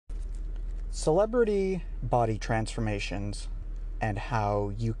Celebrity body transformations and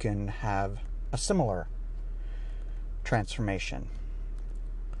how you can have a similar transformation.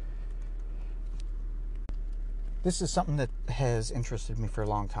 This is something that has interested me for a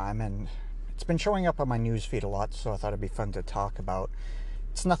long time, and it's been showing up on my newsfeed a lot, so I thought it'd be fun to talk about.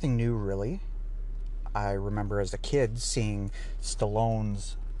 It's nothing new, really. I remember as a kid seeing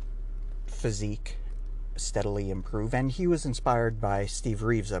Stallone's physique steadily improve, and he was inspired by Steve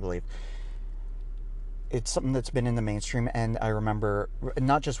Reeves, I believe. It's something that's been in the mainstream, and I remember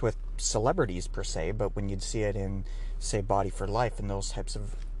not just with celebrities per se, but when you'd see it in, say, Body for Life and those types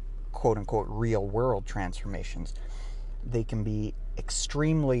of quote-unquote real-world transformations, they can be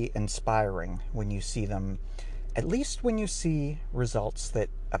extremely inspiring when you see them, at least when you see results that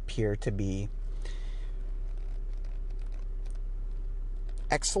appear to be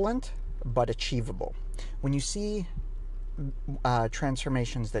excellent but achievable. When you see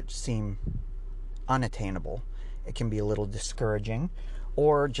transformations that seem unattainable, it can be a little discouraging,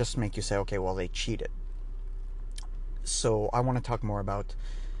 or just make you say, okay, well, they cheated. So I want to talk more about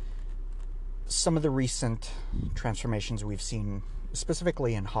some of the recent transformations we've seen,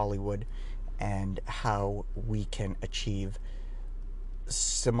 specifically in Hollywood, and how we can achieve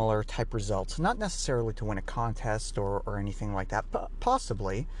similar type results. Not necessarily to win a contest or anything like that,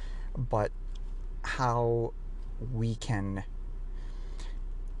 possibly, but how we can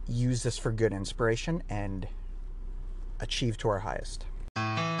use this for good inspiration and achieve to our highest.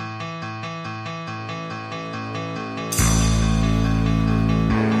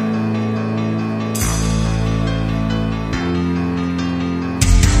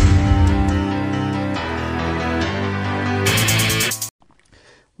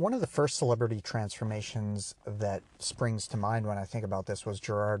 One of the first celebrity transformations that springs to mind when I think about this was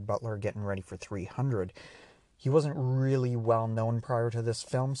Gerard Butler getting ready for 300. He wasn't really well known prior to this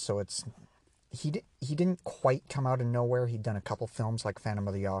film, so he didn't quite come out of nowhere. He'd done a couple films like Phantom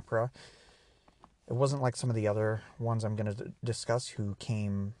of the Opera. It wasn't like some of the other ones I'm going to discuss who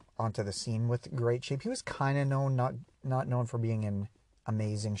came onto the scene with great shape. He was kind of known, not known for being in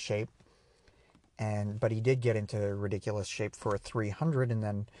amazing shape, but he did get into ridiculous shape for 300, and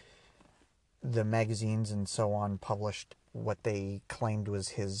then the magazines and so on published what they claimed was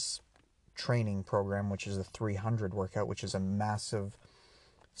his training program, which is the 300 workout, which is a massive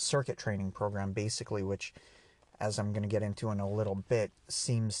circuit training program, basically, which, as I'm going to get into in a little bit,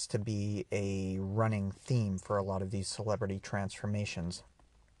 seems to be a running theme for a lot of these celebrity transformations.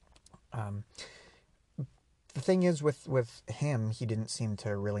 The thing is, with him, he didn't seem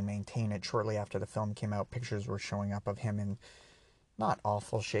to really maintain it. Shortly after the film came out, pictures were showing up of him in not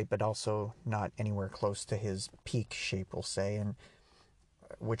awful shape, but also not anywhere close to his peak shape, we'll say, and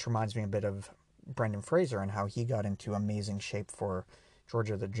which reminds me a bit of Brendan Fraser and how he got into amazing shape for George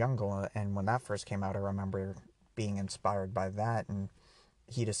of the Jungle. And when that first came out, I remember being inspired by that, and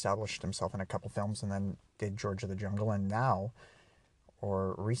he'd established himself in a couple films and then did George of the Jungle, and now,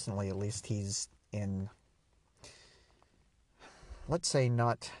 or recently at least, he's in, let's say,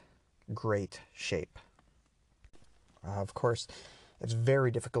 not great shape. Of course, it's very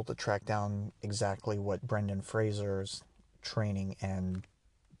difficult to track down exactly what Brendan Fraser's training and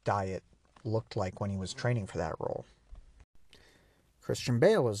diet looked like when he was training for that role. Christian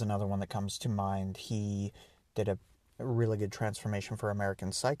Bale is another one that comes to mind. He did a really good transformation for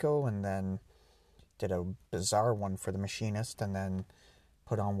American Psycho, and then did a bizarre one for The Machinist, and then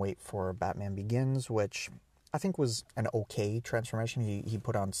put on weight for Batman Begins, which I think was an okay transformation. He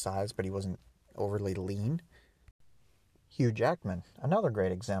put on size, but he wasn't overly lean. Hugh Jackman, another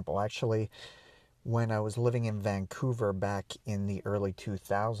great example. Actually, when I was living in Vancouver back in the early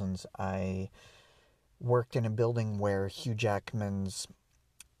 2000s, I worked in a building where Hugh Jackman's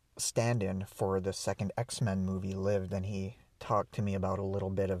stand-in for the second X-Men movie lived, and he talked to me about a little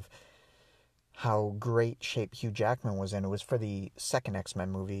bit of how great shape Hugh Jackman was in. It was for the second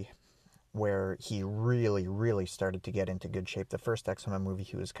X-Men movie where he really, really started to get into good shape. The first X-Men movie,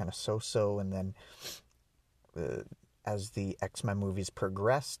 he was kind of so-so, and then as the X-Men movies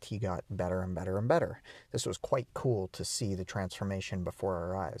progressed, he got better and better and better. This was quite cool to see the transformation before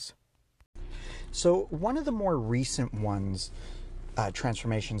our eyes. So one of the more recent ones,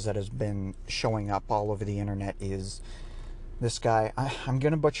 transformations that has been showing up all over the internet is this guy. I'm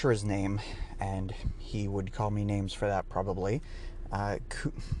going to butcher his name, and he would call me names for that probably.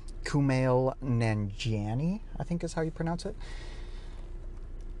 Kumail Nanjiani, I think is how you pronounce it.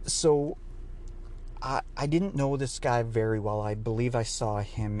 So I didn't know this guy very well. I believe I saw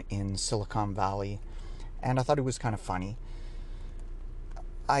him in Silicon Valley, and I thought it was kind of funny.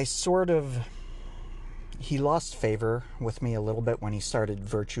 I sort of he lost favor with me a little bit when he started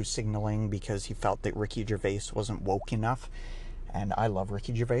virtue signaling because he felt that Ricky Gervais wasn't woke enough. And I love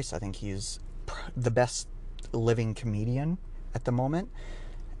Ricky Gervais. I think he's the best living comedian at the moment.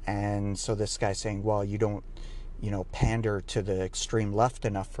 And so this guy saying, well, you don't, pander to the extreme left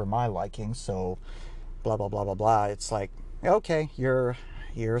enough for my liking, so blah, blah, blah, blah, blah. It's like, okay, you're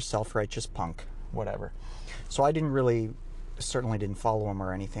a self-righteous punk, whatever. So I certainly didn't follow him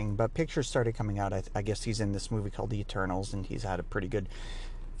or anything, but pictures started coming out. I guess he's in this movie called The Eternals, and he's had a pretty good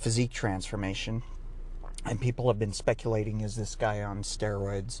physique transformation. And people have been speculating, is this guy on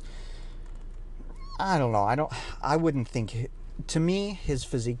steroids? I don't know. I wouldn't think, to me, his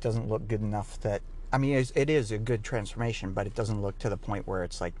physique doesn't look good enough that, I mean, it is a good transformation, but it doesn't look to the point where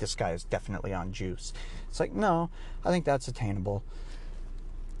it's like, this guy is definitely on juice. It's like, no, I think that's attainable.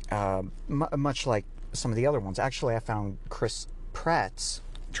 Much like some of the other ones. Actually, I found Chris Pratt's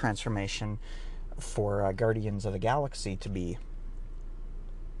transformation for Guardians of the Galaxy to be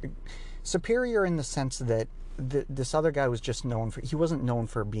superior in the sense that this other guy was just he wasn't known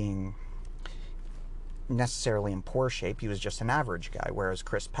for being necessarily in poor shape. He was just an average guy, whereas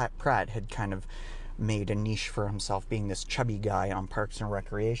Chris Pratt had kind of made a niche for himself being this chubby guy on Parks and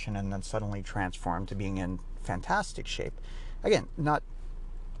Recreation, and then suddenly transformed to being in fantastic shape. Again, not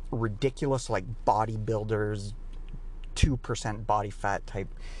ridiculous like bodybuilders, 2% body fat type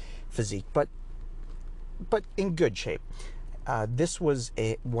physique, but in good shape. This was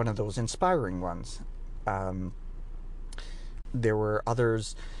one of those inspiring ones. There were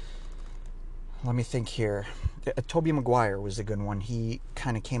others. Let me think here. Tobey Maguire was a good one. He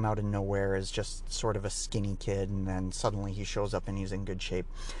kind of came out of nowhere as just sort of a skinny kid, and then suddenly he shows up and he's in good shape.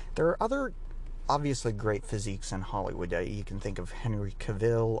 There are other obviously great physiques in Hollywood. You can think of Henry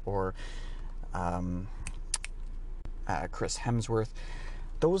Cavill or Chris Hemsworth.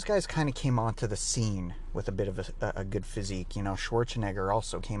 Those guys kind of came onto the scene with a bit of a good physique. Schwarzenegger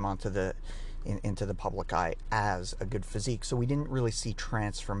also came onto into the public eye as a good physique. So we didn't really see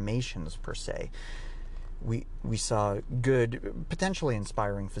transformations per se. We saw good, potentially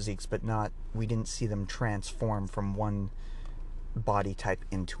inspiring physiques, but we didn't see them transform from one body type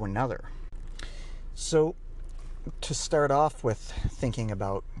into another. So to start off with thinking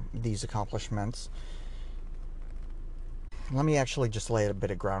about these accomplishments, let me actually just lay a bit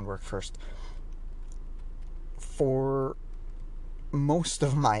of groundwork first. For most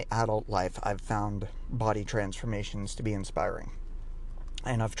of my adult life, I've found body transformations to be inspiring.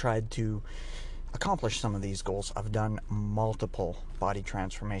 And I've tried to accomplish some of these goals. I've done multiple body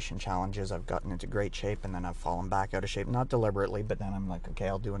transformation challenges. I've gotten into great shape, and then I've fallen back out of shape. Not deliberately, but then I'm like, okay,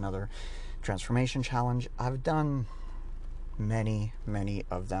 I'll do another transformation challenge. I've done many, many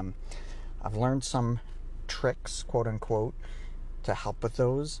of them. I've learned some tricks, quote unquote, to help with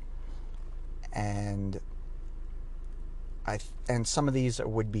those, and some of these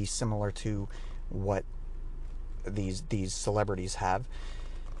would be similar to what these celebrities have.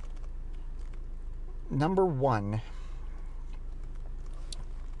 Number one,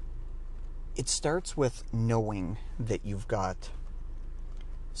 it starts with knowing that you've got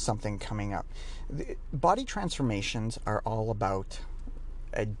something coming up. Body transformations are all about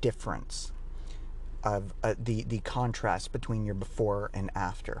a difference of the contrast between your before and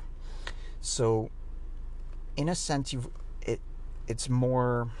after. So in a sense, it's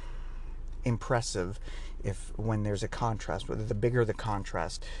more impressive when there's a contrast, the bigger the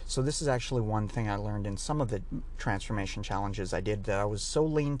contrast. So this is actually one thing I learned in some of the transformation challenges I did, that I was so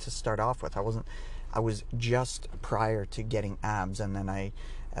lean to start off with. I was just prior to getting abs, and then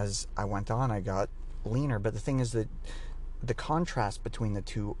as I went on, I got leaner. But the thing is that the contrast between the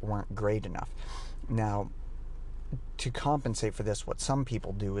two weren't great enough. Now, to compensate for this, what some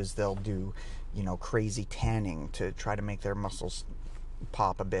people do is they'll do, crazy tanning to try to make their muscles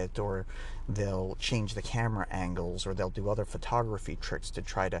pop a bit, or they'll change the camera angles, or they'll do other photography tricks to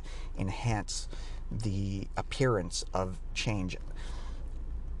try to enhance the appearance of change.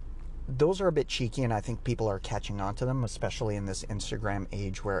 Those are a bit cheeky, and I think people are catching on to them, especially in this Instagram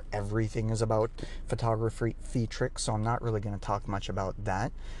age where everything is about photography tricks, so I'm not really going to talk much about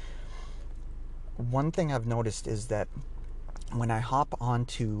that. One thing I've noticed is that when I hop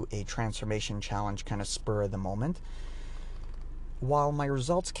onto a transformation challenge kind of spur of the moment, while my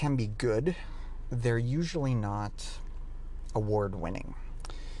results can be good, they're usually not award-winning.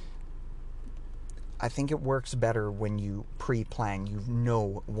 I think it works better when you pre-plan, you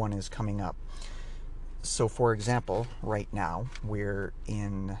know one is coming up. So for example, right now, we're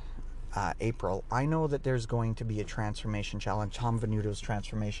in April. I know that there's going to be a transformation challenge. Tom Venuto's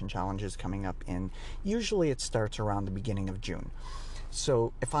transformation challenge is coming up usually it starts around the beginning of June.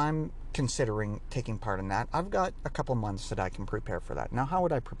 So if I'm considering taking part in that, I've got a couple months that I can prepare for that. Now, how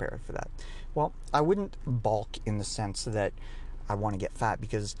would I prepare for that? Well, I wouldn't bulk in the sense that I want to get fat,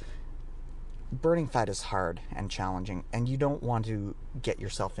 because burning fat is hard and challenging, and you don't want to get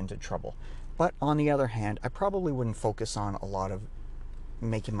yourself into trouble. But on the other hand, I probably wouldn't focus on a lot of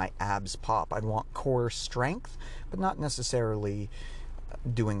making my abs pop. I'd want core strength, but not necessarily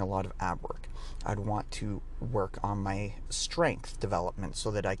doing a lot of ab work. I'd want to work on my strength development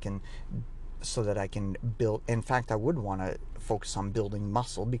so that I can build. In fact, I would want to focus on building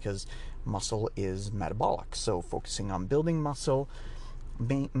muscle, because muscle is metabolic. So focusing on building muscle,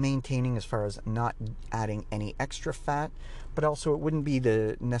 maintaining as far as not adding any extra fat, but also it wouldn't be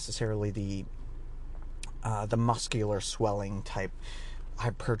necessarily the muscular swelling type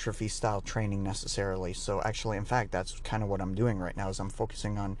hypertrophy style training necessarily. So actually, in fact, that's kind of what I'm doing right now, is I'm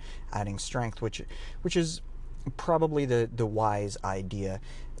focusing on adding strength, which is probably the wise idea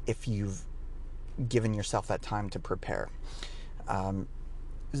if you've given yourself that time to prepare.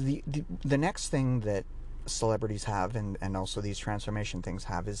 The next thing that celebrities have, and also these transformation things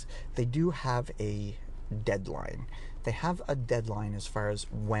have, is they do have a deadline. They have a deadline as far as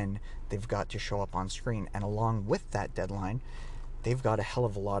when they've got to show up on screen, and along with that deadline, they've got a hell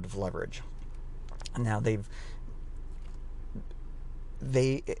of a lot of leverage. Now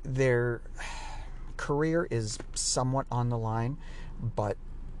their career is somewhat on the line, but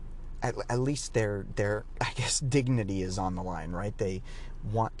at least their I guess dignity is on the line, right? They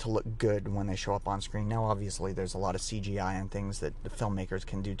want to look good when they show up on screen. Now, obviously, there's a lot of CGI and things that the filmmakers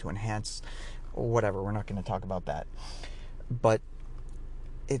can do to enhance whatever. We're not going to talk about that, but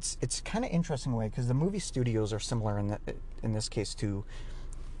it's kind of interesting way, because the movie studios are similar in this case to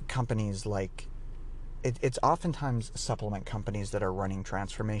companies like it's oftentimes supplement companies that are running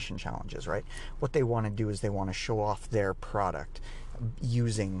transformation challenges, right? What they want to do is they want to show off their product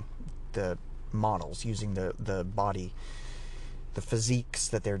using the models, using the body, the physiques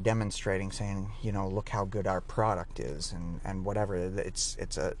that they're demonstrating, saying, look how good our product is, and whatever. It's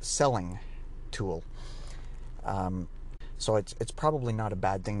a selling tool. So it's probably not a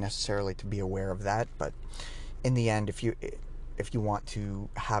bad thing necessarily to be aware of that, but in the end, if you want to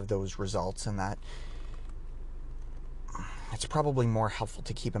have those results, and that, it's probably more helpful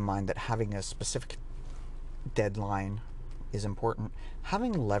to keep in mind that having a specific deadline is important.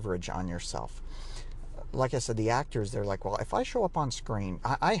 Having leverage on yourself. Like I said, the actors, they're like, well, if I show up on screen,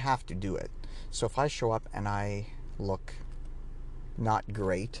 I have to do it. So if I show up and I look not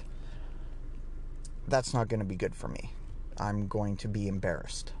great, that's not going to be good for me. I'm going to be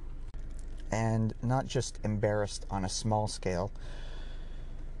embarrassed. And not just embarrassed on a small scale,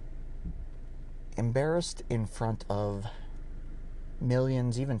 embarrassed in front of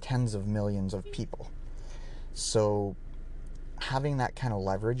millions, even tens of millions of people. So having that kind of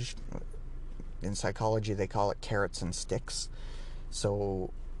leverage, in psychology they call it carrots and sticks.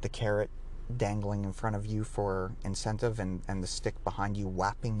 So the carrot dangling in front of you for incentive, and the stick behind you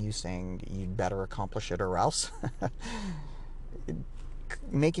whapping you, saying you'd better accomplish it or else.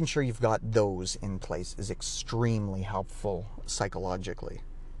 Making sure you've got those in place is extremely helpful psychologically.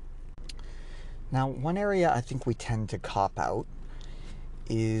 Now, one area I think we tend to cop out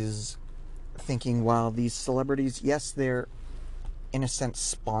is thinking, well, these celebrities, yes, they're in a sense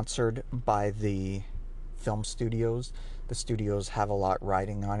sponsored by the film studios. The studios have a lot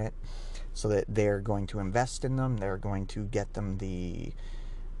riding on it, so that they're going to invest in them. They're going to get them the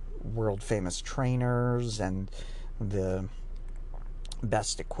world famous trainers and the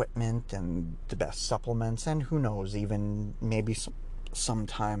best equipment and the best supplements, and who knows, even maybe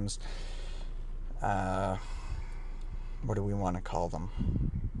sometimes what do we want to call them,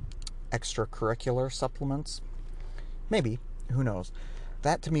 extracurricular supplements, maybe, who knows.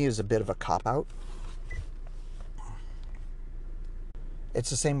 That to me is a bit of a cop-out. It's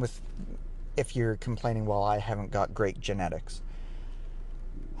the same with if you're complaining, well, I haven't got great genetics.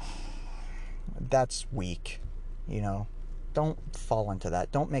 That's weak, Don't fall into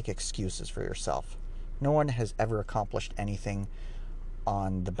that. Don't make excuses for yourself. No one has ever accomplished anything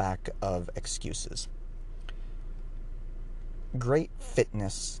on the back of excuses. Great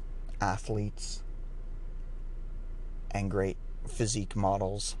fitness athletes and great physique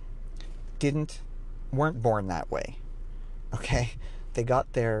models weren't born that way. Okay? They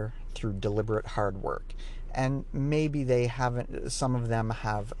got there through deliberate hard work. And maybe some of them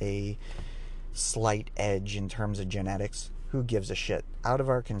have a slight edge in terms of genetics. Who gives a shit? Out of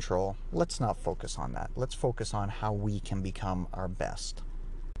our control. Let's not focus on that. Let's focus on how we can become our best.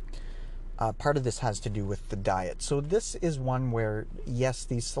 Part of this has to do with the diet. So this is one where, yes,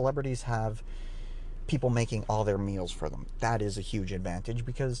 these celebrities have people making all their meals for them. That is a huge advantage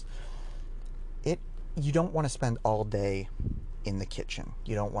because you don't want to spend all day in the kitchen.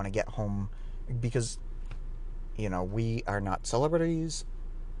 You don't want to get home because, we are not celebrities.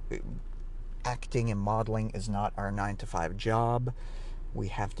 Acting and modeling is not our 9-to-5 job. We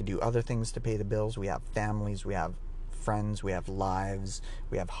have to do other things to pay the bills. We have families, we have friends, we have lives,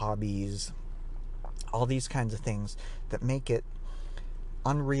 we have hobbies, all these kinds of things that make it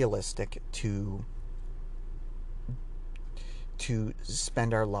unrealistic to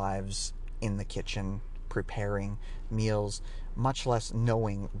spend our lives in the kitchen preparing meals, much less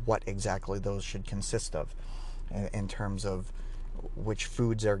knowing what exactly those should consist of in terms of which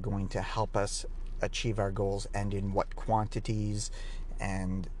foods are going to help us achieve our goals and in what quantities,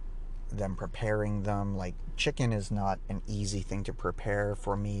 and then preparing them. Like chicken is not an easy thing to prepare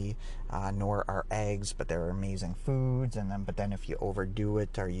for me, nor are eggs, but they're amazing foods. But then if you overdo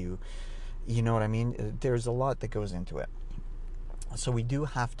it, you know what I mean? There's a lot that goes into it. So we do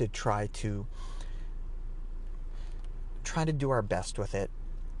have to try to do our best with it,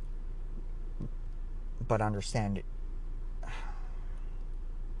 but understand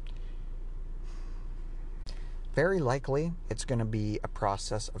very likely it's going to be a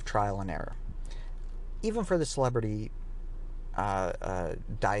process of trial and error. Even for the celebrity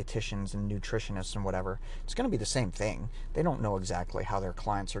dietitians and nutritionists and whatever, it's going to be the same thing. They don't know exactly how their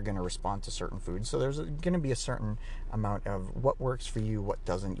clients are going to respond to certain foods, so there's going to be a certain amount of what works for you, what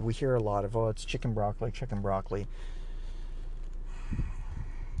doesn't. We hear a lot of, it's chicken broccoli.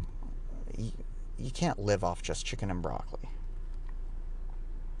 You can't live off just chicken and broccoli.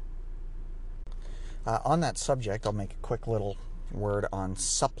 On that subject, I'll make a quick little word on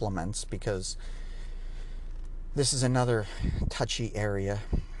supplements, because this is another touchy area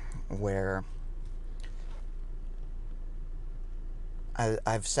where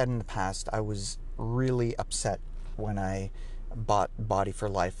I've said in the past, I was really upset when I bought Body for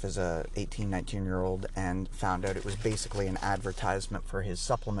Life as a 18, 19-year-old and found out it was basically an advertisement for his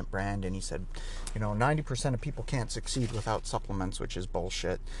supplement brand. And he said, 90% of people can't succeed without supplements, which is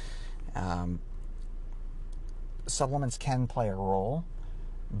bullshit. Supplements can play a role,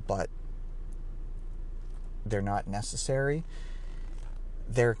 but they're not necessary.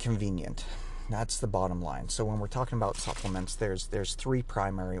 They're convenient. That's the bottom line. So when we're talking about supplements, there's three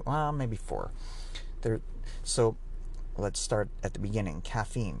primary, maybe four. So let's start at the beginning.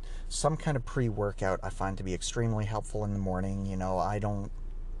 Caffeine. Some kind of pre-workout I find to be extremely helpful in the morning. I don't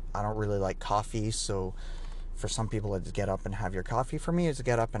really like coffee, so for some people it's get up and have your coffee. For me, it's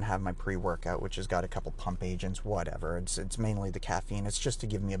get up and have my pre-workout, which has got a couple pump agents, whatever. It's mainly the caffeine. It's just to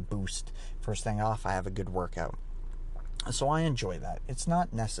give me a boost. First thing off, I have a good workout. So I enjoy that. It's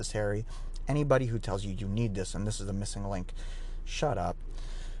not necessary. Anybody who tells you need this and this is the missing link, shut up.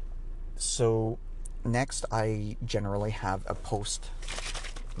 So next, I generally have a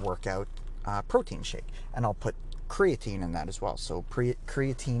post-workout protein shake, and I'll put creatine in that as well. So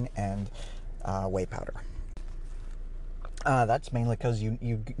creatine and whey powder. That's mainly because you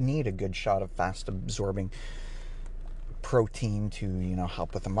need a good shot of fast-absorbing protein to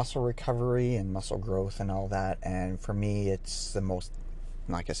help with the muscle recovery and muscle growth and all that. And for me, it's the most,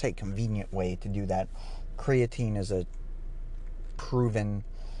 like I say, convenient way to do that. Creatine is a proven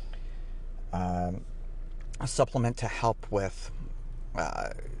supplement to help with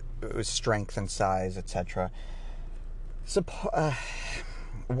strength and size, etc.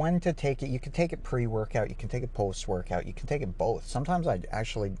 When to take it, you can take it pre-workout, you can take it post-workout, you can take it both. Sometimes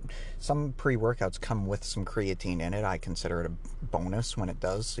some pre-workouts come with some creatine in it. I consider it a bonus when it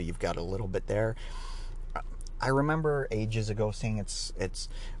does, so you've got a little bit there. I remember ages ago seeing it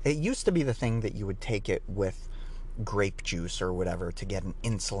used to be the thing that you would take it with grape juice or whatever to get an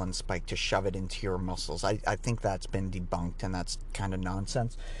insulin spike to shove it into your muscles. I think that's been debunked, and that's kind of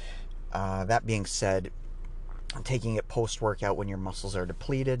nonsense. That being said, taking it post-workout when your muscles are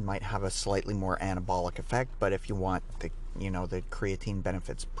depleted might have a slightly more anabolic effect, but if you want the creatine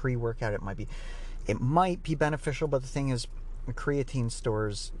benefits pre-workout, it might be beneficial. But the thing is, creatine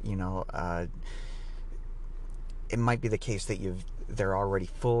stores, it might be the case that they're already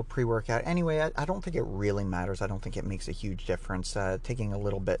full pre-workout. Anyway, I don't think it really matters. I don't think it makes a huge difference. Taking a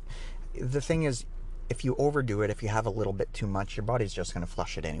little bit. The thing is, if you overdo it, if you have a little bit too much, your body's just going to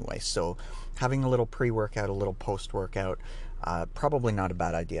flush it anyway. So having a little pre-workout, a little post-workout, probably not a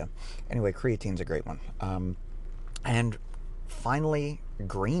bad idea. Anyway, creatine's a great one. And finally,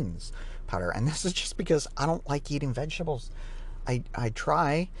 greens powder. And this is just because I don't like eating vegetables. I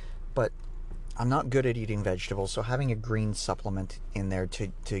try, but I'm not good at eating vegetables. So having a green supplement in there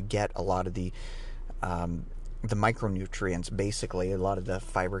to get a lot of the the micronutrients, basically, a lot of the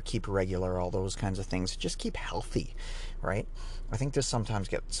fiber, keep regular, all those kinds of things, just keep healthy, right? I think this sometimes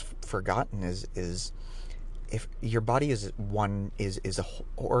gets forgotten is if your body is a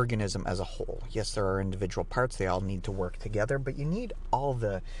organism as a whole. Yes, there are individual parts, they all need to work together, but you need all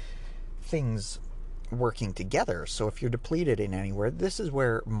the things working together. So if you're depleted in anywhere, this is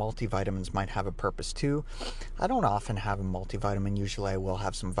where multivitamins might have a purpose too. I don't often have a multivitamin. Usually I will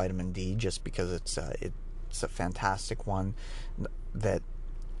have some vitamin D, just because it's a fantastic one that,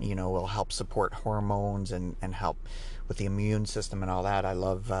 you know, will help support hormones and help with the immune system and all that. I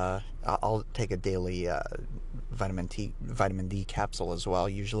love, I'll take a daily vitamin D capsule as well,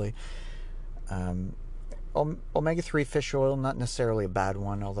 usually. Omega-3 fish oil, not necessarily a bad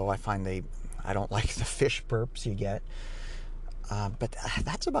one, although I don't like the fish burps you get. But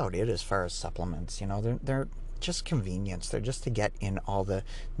that's about it as far as supplements. You know, they're just convenience. They're just to get in all the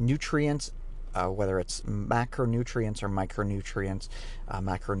nutrients, whether it's macronutrients or micronutrients.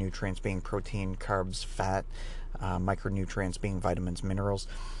 Macronutrients being protein, carbs, fat. Micronutrients being vitamins, minerals.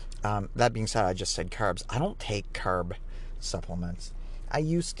 That being said, I just said carbs. I don't take carb supplements. I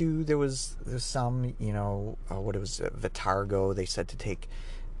used to. There's some, you know, Vitargo. They said to take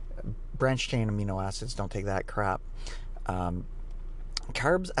branched chain amino acids. Don't take that crap.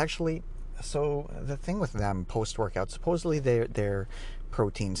 Carbs, actually. So the thing with them post workout, supposedly they're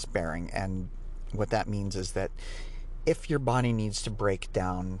protein sparing, and what that means is that if your body needs to break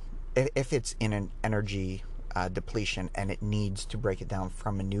down, if it's in an energy depletion and it needs to break it down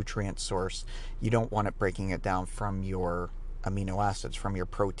from a nutrient source, you don't want it breaking it down from your amino acids, from your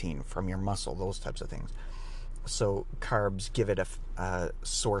protein, from your muscle, those types of things. So carbs give it a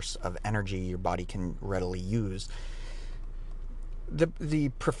source of energy your body can readily use. The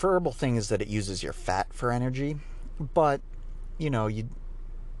preferable thing is that it uses your fat for energy, but you know,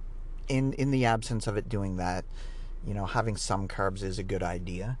 in the absence of it doing that, you know, having some carbs is a good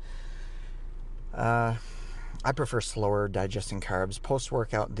idea. I prefer slower digesting carbs.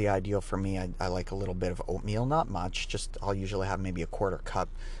 Post-workout, the ideal for me, I like a little bit of oatmeal, not much, just I'll usually have maybe a quarter cup.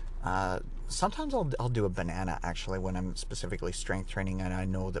 Sometimes I'll do a banana, actually, when I'm specifically strength training and I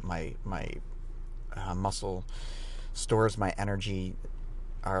know that my muscle stores, my energy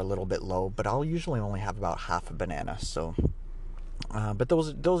are a little bit low, but I'll usually only have about half a banana. So, but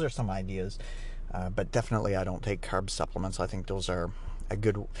those are some ideas. But definitely I don't take carb supplements. I think those are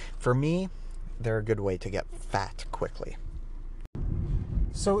for me, they're a good way to get fat quickly.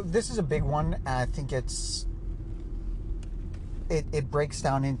 So this is a big one. I think it breaks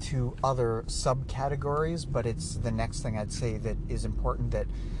down into other subcategories, but it's the next thing I'd say that is important that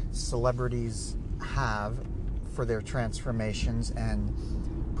celebrities have for their transformations, and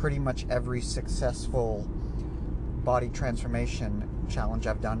pretty much every successful body transformation challenge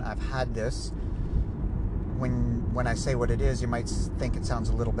I've done, I've had this. When I say what it is, you might think it sounds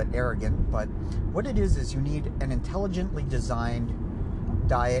a little bit arrogant, but what it is you need an intelligently designed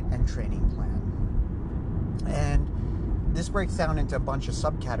diet and training plan. And this breaks down into a bunch of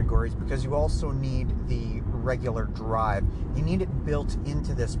subcategories because you also need the regular drive. You need it built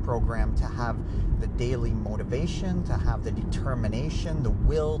into this program to have the daily motivation, to have the determination, the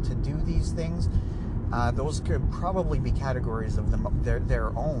will to do these things. Those could probably be categories of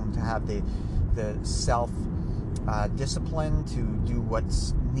their own, to have the self discipline to do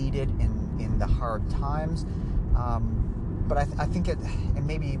what's needed in the hard times. But I think it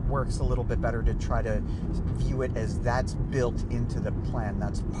maybe works a little bit better to try to view it as that's built into the plan.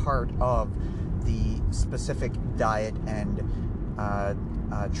 That's part of the specific diet and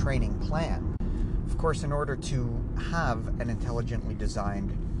training plan. Of course, in order to have an intelligently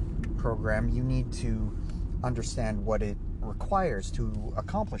designed program, you need to understand what it requires to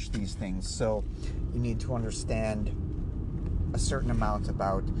accomplish these things. So you need to understand a certain amount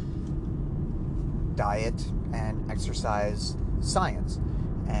about diet and exercise science,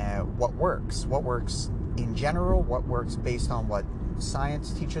 what works in general, what works based on what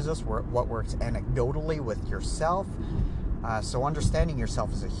science teaches us, what works anecdotally with yourself. So understanding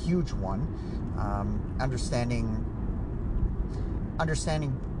yourself is a huge one. Understanding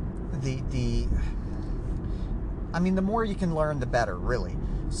the more you can learn, the better, really.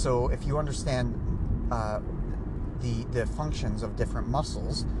 So if you understand the functions of different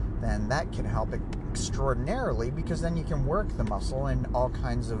muscles, then that can help extraordinarily, because then you can work the muscle in all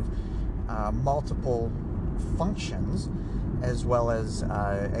kinds of multiple functions, as well as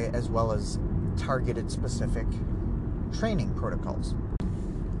targeted specific training protocols.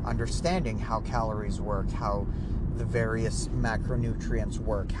 Understanding how calories work, how the various macronutrients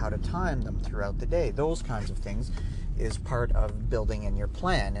work, how to time them throughout the day, those kinds of things is part of building in your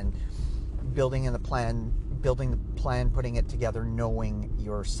plan. And building in the plan building the plan, putting it together, knowing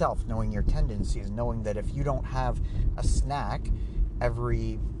yourself, knowing your tendencies, knowing that if you don't have a snack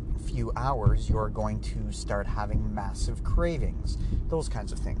every few hours, you're going to start having massive cravings, those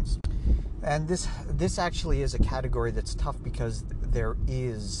kinds of things. And this actually is a category that's tough because there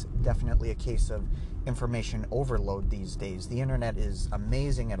is definitely a case of information overload these days. The internet is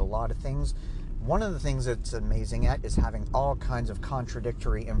amazing at a lot of things. One of the things it's amazing at is having all kinds of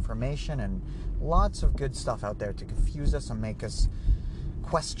contradictory information and lots of good stuff out there to confuse us and make us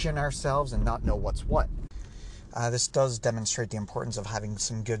question ourselves and not know what's what. This does demonstrate the importance of having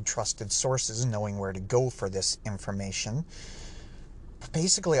some good trusted sources, knowing where to go for this information. But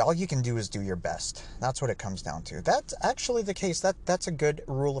basically, all you can do is do your best. That's what it comes down to. That's actually the case. That's a good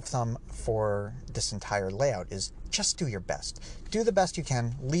rule of thumb for this entire layout, is just do your best. Do the best you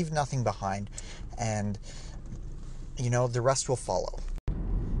can, leave nothing behind, and, the rest will follow.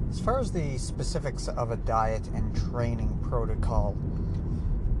 As far as the specifics of a diet and training protocol,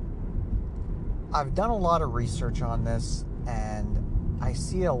 I've done a lot of research on this, and I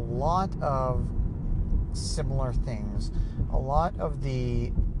see a lot of similar things. A lot of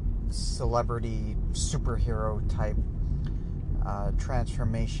the celebrity superhero type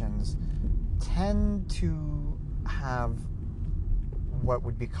transformations tend to have what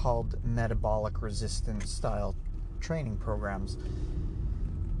would be called metabolic resistance style training programs.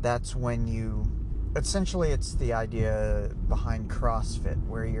 That's when essentially it's the idea behind CrossFit,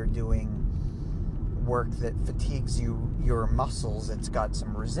 where you're doing work that fatigues your muscles. It's got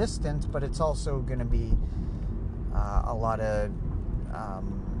some resistance, but it's also going to be a lot of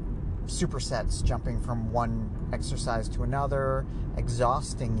supersets, jumping from one exercise to another,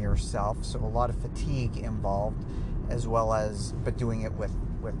 exhausting yourself, so a lot of fatigue involved, as well as, but doing it with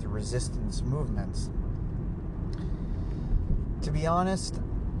the resistance movements. To be honest,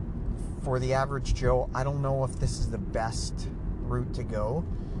 for the average Joe, I don't know if this is the best route to go.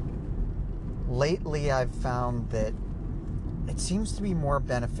 Lately, I've found that it seems to be more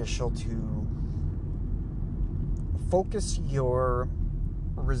beneficial to focus your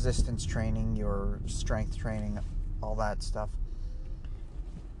resistance training, your strength training, all that stuff.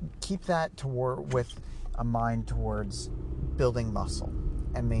 Keep that with a mind towards building muscle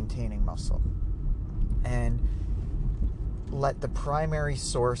and maintaining muscle. And let the primary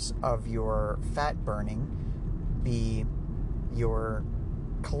source of your fat burning be your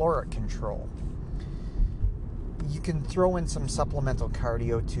caloric control. You can throw in some supplemental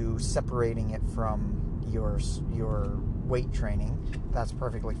cardio too, separating it from your weight training. That's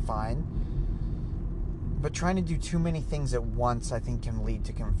perfectly fine. But trying to do too many things at once, I think, can lead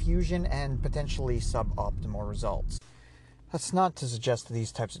to confusion and potentially suboptimal results. That's not to suggest that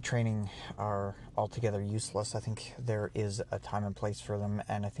these types of training are altogether useless. I think there is a time and place for them,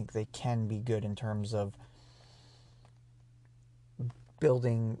 and I think they can be good in terms of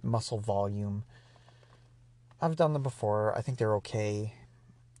building muscle volume. I've done them before. I think they're okay.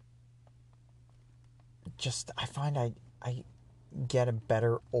 I find I get a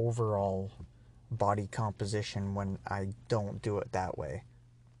better overall body composition when I don't do it that way.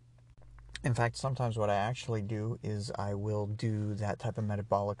 In fact, sometimes what I actually do is I will do that type of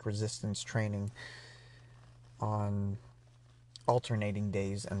metabolic resistance training on alternating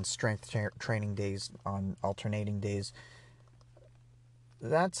days and strength training days on alternating days.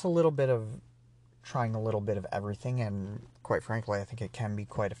 That's a little bit of trying a little bit of everything, and quite frankly, I think it can be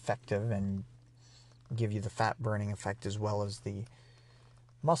quite effective and give you the fat burning effect as well as the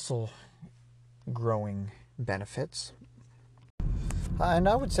muscle growing benefits. And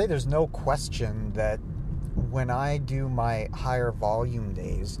I would say there's no question that when I do my higher volume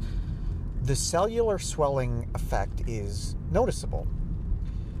days, the cellular swelling effect is noticeable.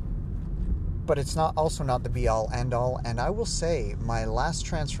 But it's also not the be-all, end-all. And I will say my last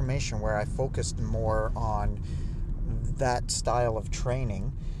transformation, where I focused more on that style of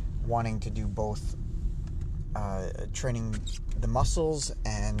training, wanting to do both training the muscles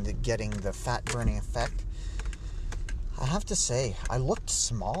and getting the fat burning effect, I have to say, I looked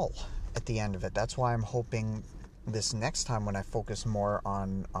small at the end of it. That's why I'm hoping this next time, when I focus more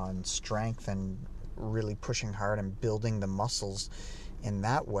on strength and really pushing hard and building the muscles in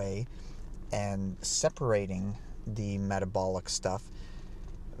that way and separating the metabolic stuff,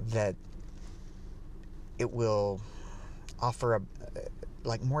 that it will offer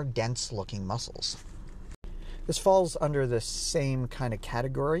more dense looking muscles. This falls under the same kind of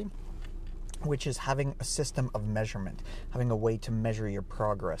category, which is having a system of measurement, having a way to measure your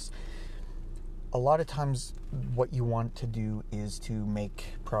progress. A lot of times what you want to do is to make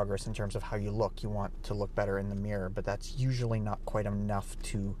progress in terms of how you look. You want to look better in the mirror, but that's usually not quite enough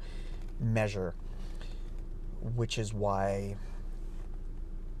to measure. which is why,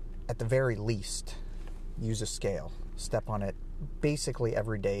 at the very least, use a scale. Step on it basically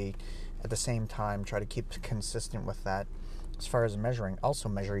every day. At the same time, try to keep consistent with that. As far as measuring, also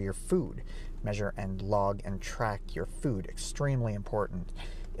measure your food. Measure and log and track your food. Extremely important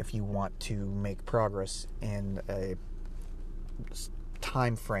if you want to make progress in a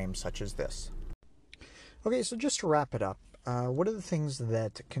time frame such as this. Okay, so just to wrap it up, what are the things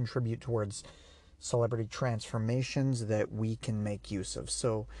that contribute towards celebrity transformations that we can make use of?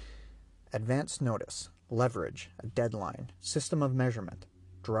 So, advance notice, leverage, a deadline, system of measurement,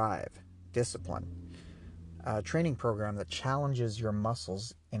 drive, discipline, a training program that challenges your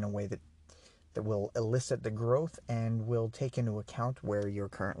muscles in a way that will elicit the growth and will take into account where you're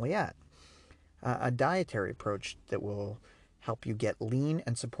currently at. A dietary approach that will help you get lean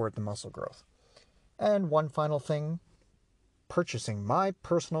and support the muscle growth. And one final thing, purchasing my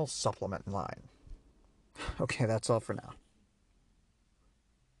personal supplement line. Okay, that's all for now.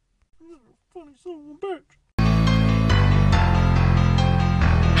 Funny son of a bitch.